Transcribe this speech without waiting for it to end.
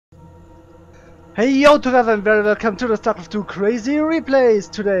Hey yo together and very welcome to the StarCraft 2 Crazy Replays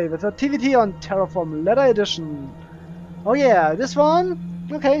today with a TvT on Terraform Leather Edition. Oh yeah, this one?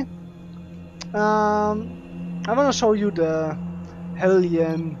 Okay. I wanna show you the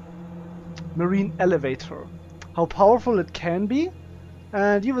Hellion Marine Elevator. How powerful it can be,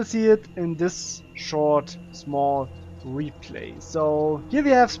 and you will see it in this short, small replay. So here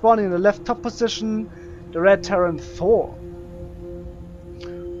we have spawning in the left top position the red Terran Thor,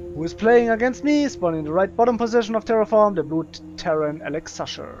 who is playing against me, spawning in the right bottom position of Terraform, the blue Terran Alex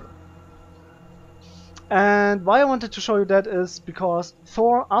Sasher. And why I wanted to show you that is because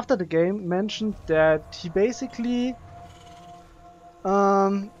Thor, after the game, mentioned that he basically,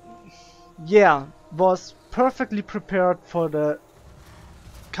 was perfectly prepared for the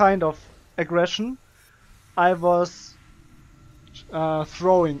kind of aggression I was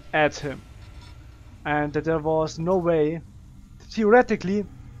throwing at him. And that there was no way, theoretically,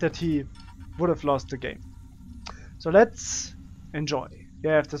 that he would have lost the game. So let's enjoy. You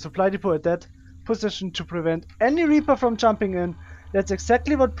have the supply depot at that position to prevent any Reaper from jumping in. That's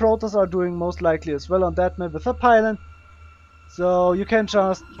exactly what Protoss are doing most likely as well on that map with a pylon. So you can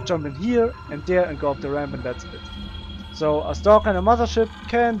just jump in here and there and go up the ramp, and that's it. So a Stalker and a Mothership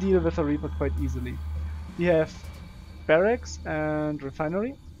can deal with a Reaper quite easily. We have barracks and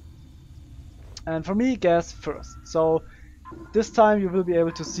refinery. And for me, gas first. So this time you will be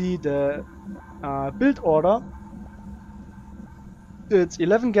able to see the build order. It's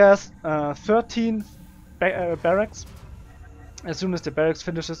 11 gas, 13 barracks. As soon as the barracks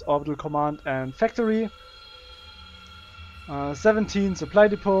finishes, orbital command and factory. 17 supply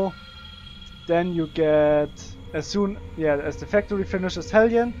depot. Then you get, as the factory finishes,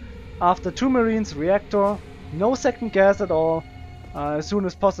 Hellion. After 2 marines, reactor. No second gas at all. As soon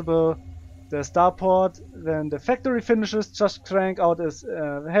as possible, the starport. Then the factory finishes, just crank out as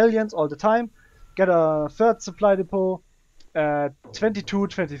Hellions all the time. Get a third supply depot at 22,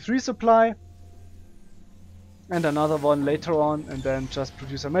 23 supply. And another one later on, and then just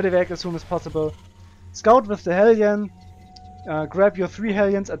produce a medevac as soon as possible. Scout with the Hellion. Grab your 3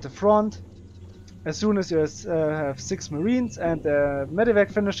 Hellions at the front. As soon as you have 6 marines and the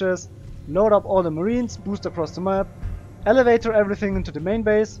medevac finishes, load up all the marines, boost across the map. Elevator everything into the main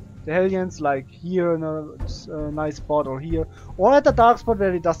base. The Hellions, like here in a nice spot, or here, or at the dark spot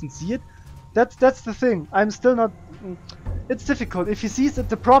where he doesn't see it. That's the thing. I'm still not. It's difficult. If he sees it,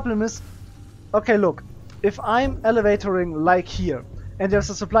 the problem is, okay, look, if I'm elevatoring like here, and there's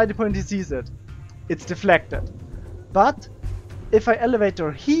a supply depot and he sees it, it's deflected. But if I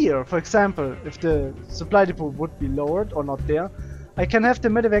elevator here, for example, if the supply depot would be lowered or not there, I can have the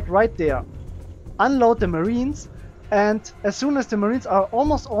medevac right there, unload the marines. And as soon as the marines are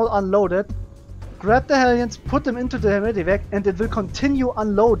almost all unloaded, grab the Hellions, put them into the medevac, and it will continue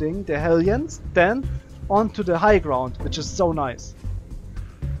unloading the Hellions then onto the high ground, which is so nice.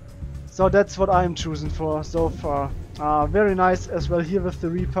 So that's what I'm choosing for so far. Very nice as well here with the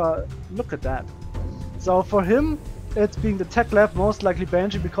Reaper. Look at that. So for him, it's being the tech lab, most likely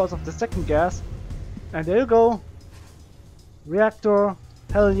Banshee because of the second gas. And there you go. Reactor,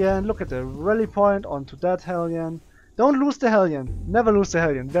 Hellion, look at the rally point onto that Hellion. Don't lose the Hellion. Never lose the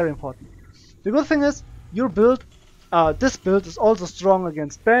Hellion. Very important. The good thing is, your build, this build is also strong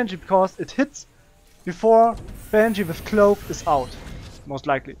against Banshee because it hits before Banshee with Cloak is out. Most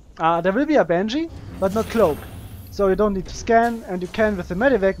likely. There will be a Banshee, but not Cloak. So you don't need to scan, and you can with the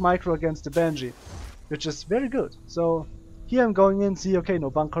medevac micro against the Banshee, which is very good. So here I'm going in, see, okay, no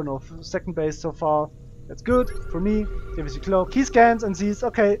bunker, no second base so far. That's good for me. TvT Cloak. He scans and sees,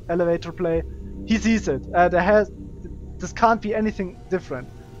 okay, elevator play. He sees it. This can't be anything different.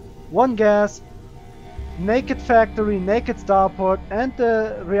 1 gas, naked factory, naked starport, and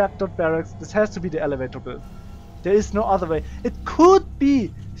the reactor barracks. This has to be the elevator build. There is no other way. It could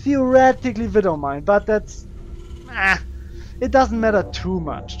be theoretically Widow Mine, but that's... it doesn't matter too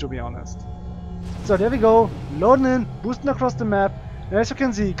much, to be honest. So there we go, loading in, boosting across the map. And as you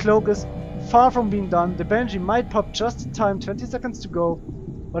can see, Cloak is far from being done. The Banshee might pop just in time, 20 seconds to go.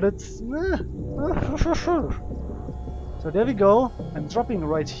 But it's... So there we go. I'm dropping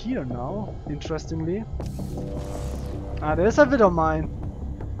right here now, interestingly. There's a Widow Mine.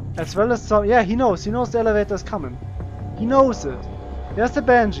 As well as some... Yeah, he knows the elevator is coming. He knows it. There's the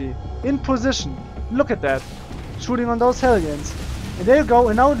Banshee. In position. Look at that. Shooting on those Hellions. And there you go.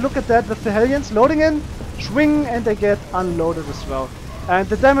 And now look at that with the Hellions loading in. Swing, and they get unloaded as well. And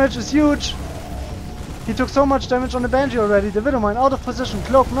the damage is huge. He took so much damage on the Banshee already. The Widow Mine out of position.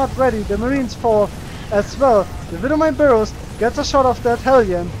 Cloak not ready. The Marines fall as well. The Widow Mine burrows. Gets a shot of that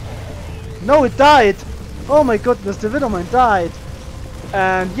Hellion. No, it died. Oh my goodness, the Widow Mine died.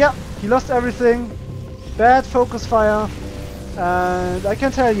 And yeah, He lost everything. Bad focus fire. And I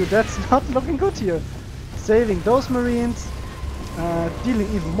can tell you, that's not looking good here. Saving those Marines. Dealing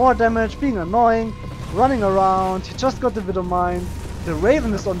even more damage. Being annoying. Running around. He just got the Widow Mine. The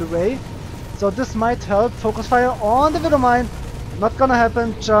Raven is on the way. So this might help. Focus fire on the Widow Mine. Not gonna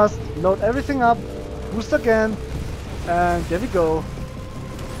happen. Just load everything up. Boost again. And there we go.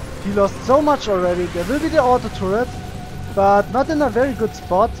 He lost so much already. There will be the auto turret. But not in a very good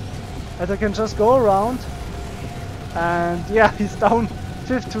spot. And I can just go around. And yeah, he's down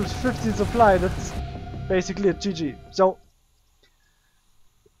 50 supply. That's basically a GG. So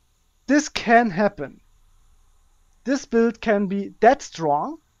this can happen. This build can be that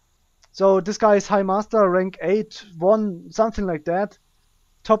strong. So this guy is High Master, rank 8, 1, something like that.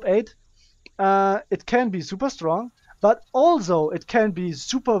 Top 8. It can be super strong, but also it can be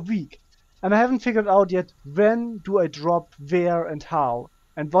super weak. And I haven't figured out yet when do I drop where and how,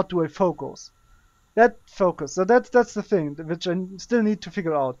 and what do I focus. So that's the thing which I still need to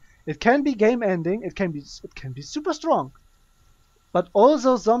figure out. It can be game ending, it can be super strong, but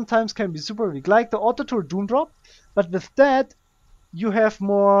also sometimes can be super weak, like the auto tour doom drop. But with that, you have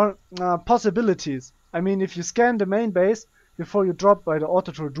more possibilities. I mean, if you scan the main base before you drop by the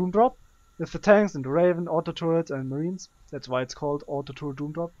auto tour doom drop, with the tanks and the Raven, auto turrets and Marines, that's why it's called auto tour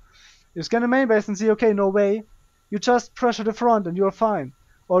doom drop. You scan the main base and see, okay, no way. You just pressure the front and you're fine.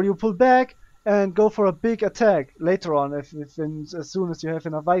 Or you pull back and go for a big attack later on, as soon as you have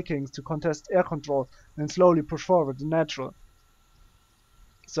enough Vikings to contest air control and slowly push forward the natural.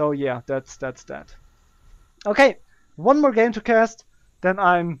 So yeah, that's that. Okay, one more game to cast, then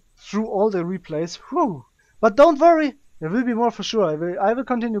I'm through all the replays. Whew. But don't worry, there will be more for sure. I will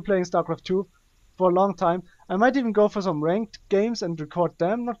continue playing StarCraft 2 for a long time. I might even go for some ranked games and record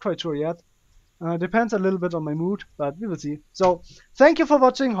them, not quite sure yet. Depends a little bit on my mood, but we will see. So, thank you for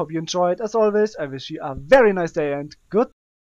watching, hope you enjoyed. As always, I wish you a very nice day and goodbye.